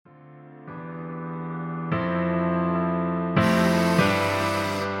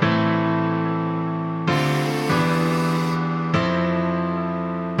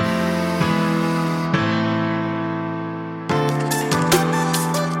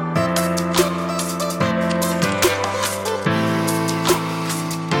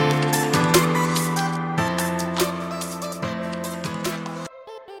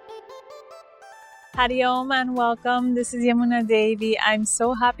Hari Om and welcome. This is Yamuna Devi. I'm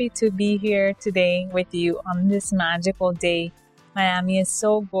so happy to be here today with you on this magical day. Miami is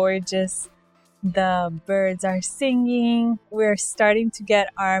so gorgeous. The birds are singing. We're starting to get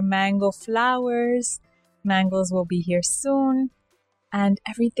our mango flowers. Mangoes will be here soon. And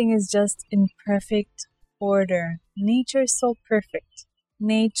everything is just in perfect order. Nature is so perfect.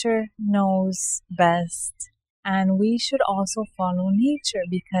 Nature knows best. And we should also follow nature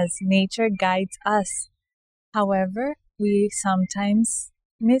because nature guides us. However, we sometimes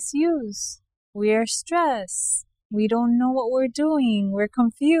misuse. We are stressed. We don't know what we're doing. We're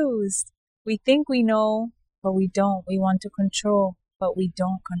confused. We think we know, but we don't. We want to control, but we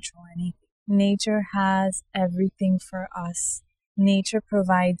don't control anything. Nature has everything for us. Nature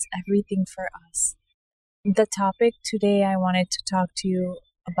provides everything for us. The topic today I wanted to talk to you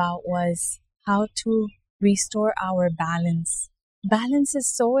about was how to restore our balance. Balance is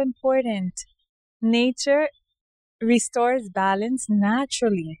so important. Nature restores balance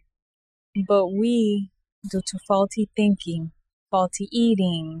naturally, but we, due to faulty thinking, faulty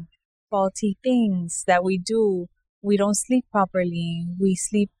eating, faulty things that we do, we don't sleep properly. We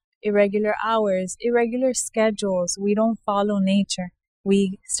sleep irregular hours, irregular schedules. We don't follow nature.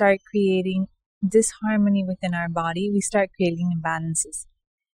 We start creating disharmony within our body. We start creating imbalances.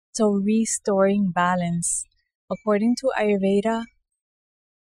 So restoring balance. According to Ayurveda,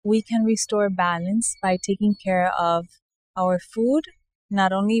 we can restore balance by taking care of our food.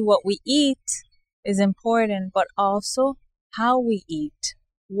 Not only what we eat is important, but also how we eat,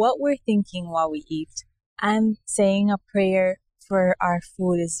 what we're thinking while we eat, and saying a prayer for our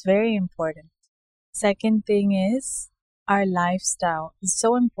food is very important. Second thing is our lifestyle is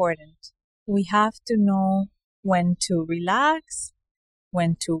so important. We have to know when to relax,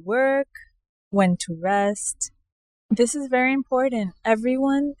 when to work, when to rest. This is very important.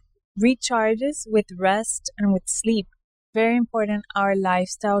 Everyone recharges with rest and with sleep. Very important, our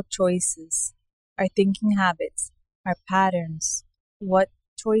lifestyle choices, our thinking habits, our patterns, what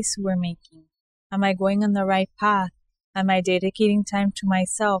choice we're making. Am I going on the right path? Am I dedicating time to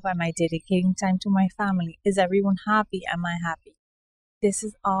myself? Am I dedicating time to my family? Is everyone happy? Am I happy? This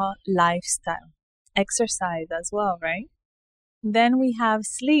is all lifestyle. Exercise as well, right? Then we have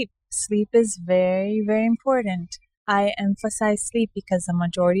sleep. Sleep is very, very important. I emphasize sleep because the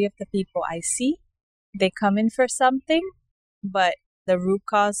majority of the people I see, they come in for something, but the root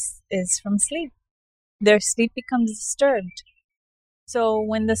cause is from sleep. Their sleep becomes disturbed. So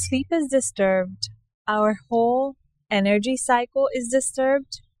when the sleep is disturbed, our whole energy cycle is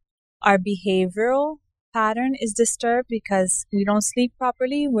disturbed. Our behavioral pattern is disturbed because we don't sleep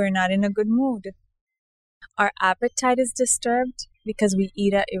properly. We're not in a good mood. Our appetite is disturbed because we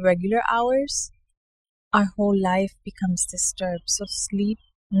eat at irregular hours. Our whole life becomes disturbed. So sleep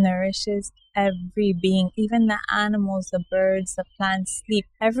nourishes every being, even the animals, the birds, the plants sleep.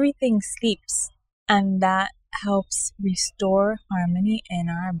 Everything sleeps. And that helps restore harmony in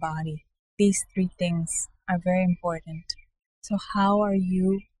our body. These three things are very important. So how are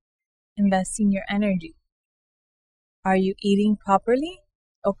you investing your energy? Are you eating properly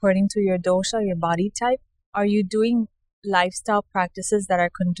according to your dosha, your body type? Are you doing lifestyle practices that are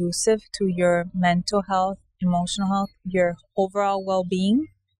conducive to your mental health, emotional health, your overall well-being?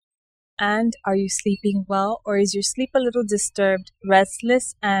 And are you sleeping well, or is your sleep a little disturbed,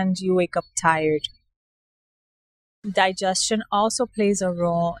 restless, and you wake up tired? Digestion also plays a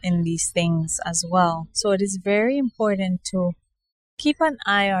role in these things as well. So it is very important to keep an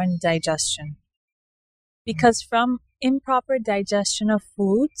eye on digestion, because from improper digestion of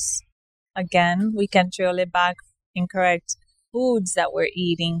foods, again, we can trail it back. Incorrect foods that we're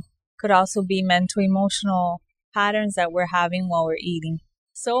eating could also be mental emotional patterns that we're having while we're eating.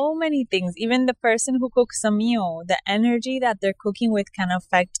 So many things. Even the person who cooks a meal, the energy that they're cooking with can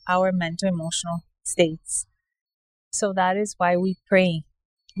affect our mental emotional states. So that is why we pray.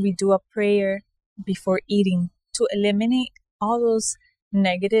 We do a prayer before eating to eliminate all those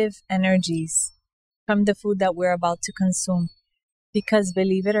negative energies from the food that we're about to consume. Because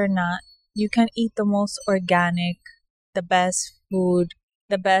believe it or not, you can eat the most organic, the best food,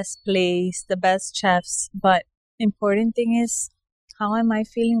 the best place, the best chefs. But important thing is, how am I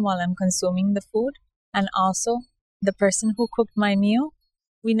feeling while I'm consuming the food? And also, the person who cooked my meal.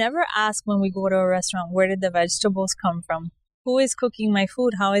 We never ask when we go to a restaurant, where did the vegetables come from? Who is cooking my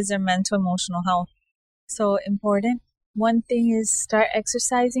food? How is their mental, emotional health? So important. One thing is start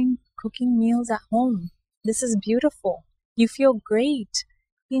exercising, cooking meals at home. This is beautiful. You feel great.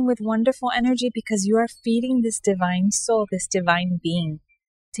 With wonderful energy because you are feeding this divine soul, this divine being.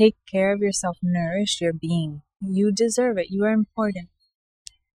 Take care of yourself, nourish your being. You deserve it. You are important.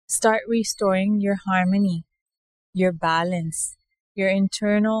 Start restoring your harmony, your balance. Your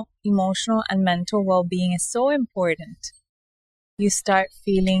internal, emotional, and mental well-being is so important. You start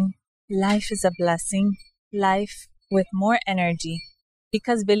feeling life is a blessing, life with more energy.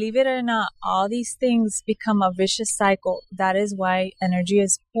 Because believe it or not, all these things become a vicious cycle. That is why energy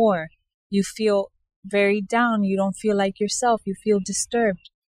is poor. You feel very down. You don't feel like yourself. You feel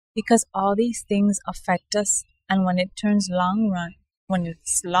disturbed. Because all these things affect us. And when it turns long run, when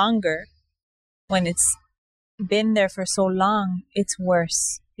it's longer, when it's been there for so long, it's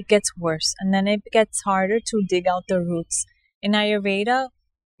worse. It gets worse. And then it gets harder to dig out the roots. In Ayurveda,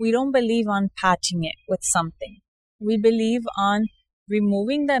 we don't believe on patching it with something. We believe on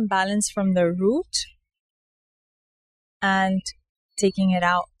removing the imbalance from the root and taking it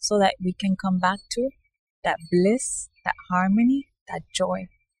out so that we can come back to that bliss, that harmony, that joy.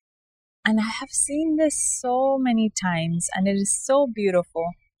 And I have seen this so many times, and it is so beautiful.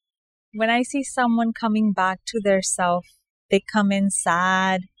 When I see someone coming back to their self, they come in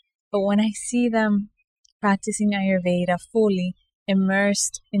sad. But when I see them practicing Ayurveda fully,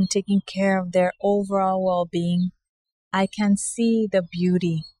 immersed in taking care of their overall well-being, I can see the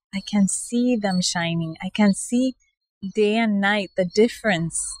beauty. I can see them shining. I can see day and night the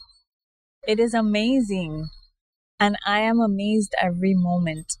difference. It is amazing. And I am amazed every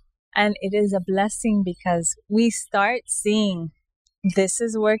moment. And it is a blessing because we start seeing this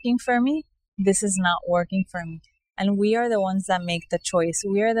is working for me, this is not working for me. And we are the ones that make the choice.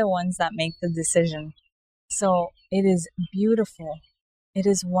 We are the ones that make the decision. So it is beautiful. It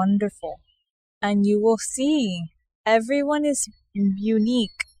is wonderful. And you will see everyone is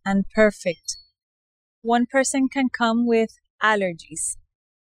unique and perfect. One person can come with allergies,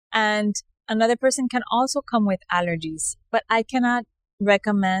 and another person can also come with allergies. But I cannot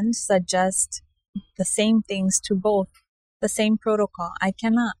suggest the same things to both, the same protocol. I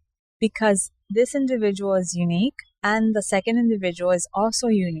cannot, because this individual is unique and the second individual is also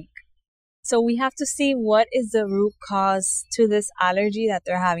unique. So we have to see what is the root cause to this allergy that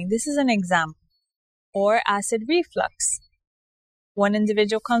they're having. This is an example. Or acid reflux. One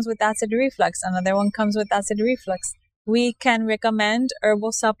individual comes with acid reflux, another one comes with acid reflux. We can recommend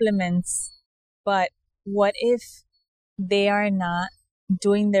herbal supplements, but what if they are not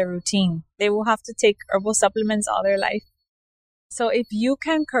doing their routine? They will have to take herbal supplements all their life. So if you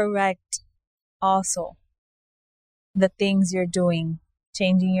can correct also the things you're doing,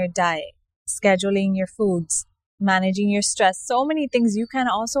 changing your diet, scheduling your foods, managing your stress, so many things, you can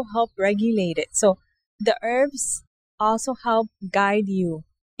also help regulate it. So the herbs also help guide you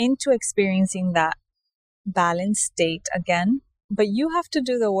into experiencing that balanced state again, but you have to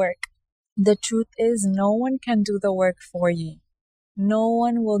do the work. The truth is, no one can do the work for you. No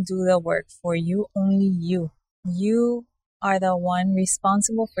one will do the work for you, only you. You are the one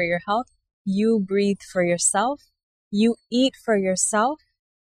responsible for your health. You breathe for yourself. You eat for yourself.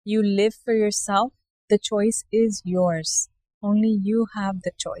 You live for yourself. The choice is yours. Only you have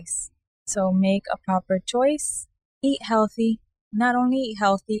the choice. So make a proper choice. Eat healthy. Not only eat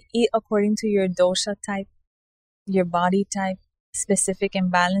healthy, eat according to your dosha type, your body type, specific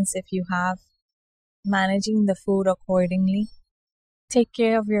imbalance if you have. Managing the food accordingly. Take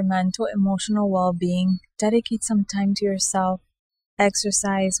care of your mental, emotional well-being. Dedicate some time to yourself.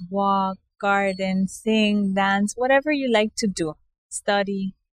 Exercise, walk, garden, sing, dance, whatever you like to do.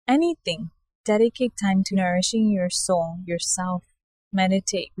 Study, anything. Dedicate time to nourishing your soul, yourself.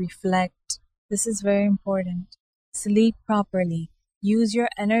 Meditate, reflect. This is very important. Sleep properly. Use your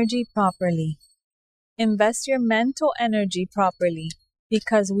energy properly. Invest your mental energy properly,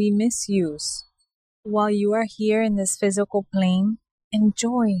 because we misuse. While you are here in this physical plane,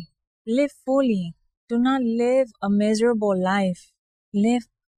 enjoy. Live fully. Do not live a miserable life. Live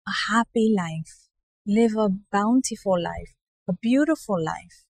a happy life. Live a bountiful life. A beautiful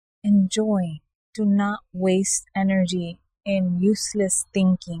life. Enjoy. Do not waste energy in useless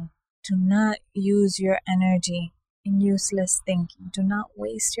thinking. Do not use your energy in useless thinking. Do not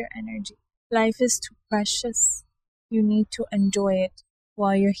waste your energy. Life is too precious. You need to enjoy it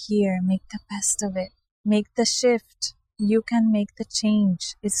while you're here. Make the best of it. Make the shift. You can make the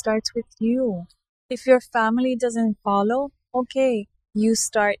change. It starts with you. If your family doesn't follow, okay, you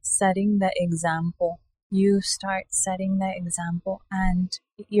start setting the example. You start setting the example, and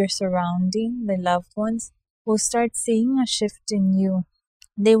your surrounding, the loved ones, will start seeing a shift in you.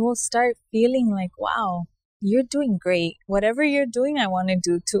 They will start feeling like, wow, you're doing great. Whatever you're doing, I want to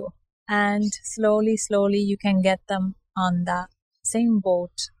do too. And slowly, slowly, you can get them on that same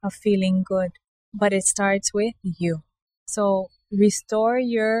boat of feeling good. But it starts with you. So restore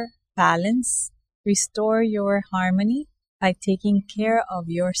your balance, restore your harmony, by taking care of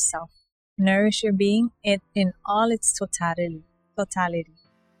yourself. Nourish your being in all its totality,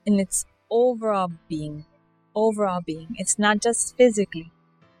 in its overall being. It's not just physically.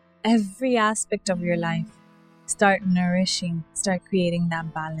 Every aspect of your life. Start nourishing, start creating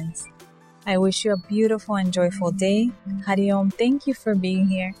that balance. I wish you a beautiful and joyful day. Hari Om, thank you for being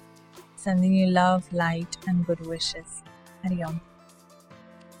here. Sending you love, light, and good wishes. Hari Om.